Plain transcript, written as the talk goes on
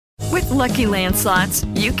Lucky Land Slots,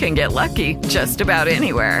 you can get lucky just about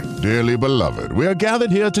anywhere. Dearly beloved, we are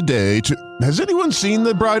gathered here today to... Has anyone seen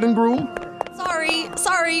the bride and groom?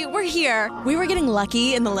 Sorry, we're here. We were getting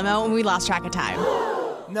lucky in the limo and we lost track of time.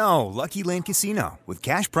 No, Lucky Land Casino, with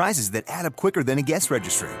cash prizes that add up quicker than a guest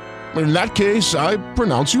registry. In that case, I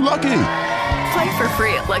pronounce you lucky. Play for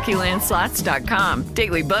free at LuckyLandSlots.com.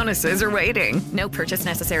 Daily bonuses are waiting. No purchase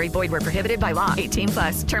necessary. Void where prohibited by law.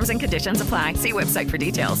 18+. Terms and conditions apply. See website for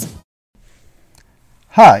details.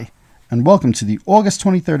 Hi, and welcome to the August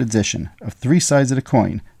 23rd edition of Three Sides of the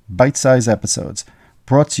Coin, bite-sized episodes,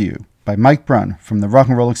 brought to you by Mike Brunn from the Rock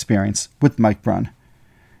and Roll Experience with Mike Brunn.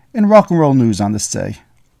 In rock and roll news on this day,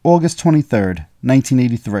 August 23rd,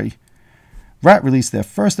 1983, Ratt released their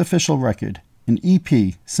first official record, an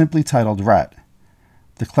EP simply titled Ratt.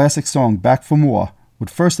 The classic song Back for More would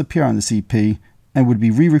first appear on this EP and would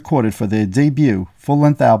be re-recorded for their debut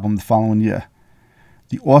full-length album the following year.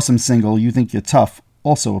 The awesome single You Think You're Tough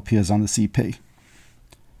also appears on this EP.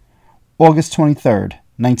 August 23rd,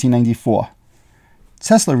 1994,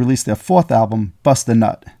 Tesla released their fourth album, Bust a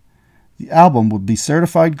Nut. The album would be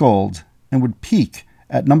certified gold and would peak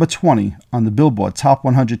at number 20 on the Billboard Top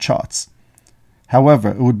 100 charts. However,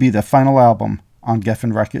 it would be their final album on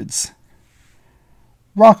Geffen Records.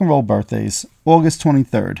 Rock and roll birthdays, August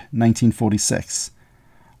 23rd, 1946.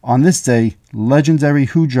 On this day, legendary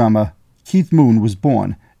Who drummer Keith Moon was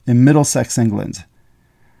born in Middlesex, England.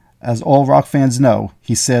 As all rock fans know,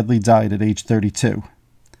 he sadly died at age 32.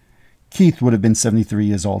 Keith would have been 73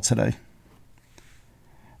 years old today.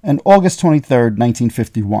 And August 23rd,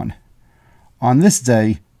 1951. On this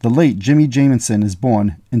day, the late Jimmy Jamison is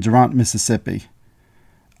born in Durant, Mississippi.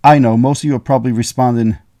 I know most of you are probably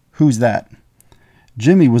responding, who's that?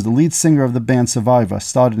 Jimmy was the lead singer of the band Survivor,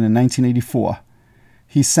 started in 1984.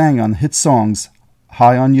 He sang on hit songs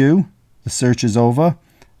High on You, The Search is Over,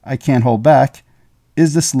 I Can't Hold Back,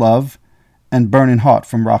 Is This Love, and Burning Heart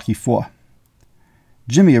from Rocky IV.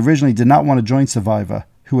 Jimmy originally did not want to join Survivor,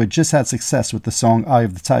 who had just had success with the song Eye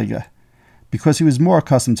of the Tiger, because he was more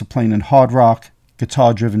accustomed to playing in hard rock,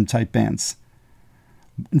 guitar-driven type bands.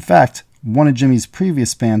 In fact, one of Jimmy's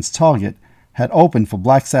previous bands, Target, had opened for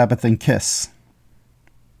Black Sabbath and Kiss.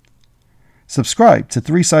 Subscribe to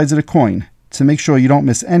Three Sides of the Coin to make sure you don't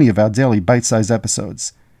miss any of our daily bite-sized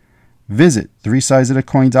episodes. Visit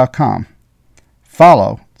threesidesofthecoin.com.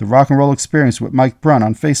 Follow the Rock and Roll Experience with Mike Brunn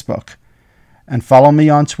on Facebook. And follow me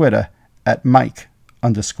on Twitter at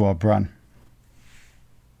Mike_Brunn.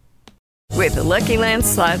 With the Lucky Land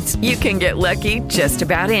Slots, you can get lucky just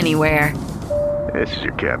about anywhere. This is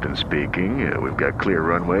your captain speaking. We've got clear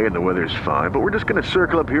runway and the weather's fine, but we're just going to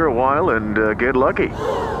circle up here a while and get lucky.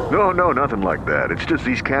 No, nothing like that. It's just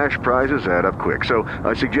these cash prizes add up quick. So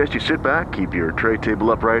I suggest you sit back, keep your tray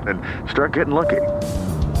table upright, and start getting lucky.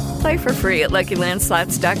 Play for free at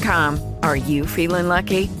LuckyLandSlots.com. Are you feeling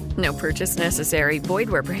lucky? No purchase necessary. Void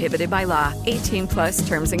where prohibited by law. 18+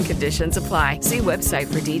 terms and conditions apply. See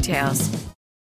website for details.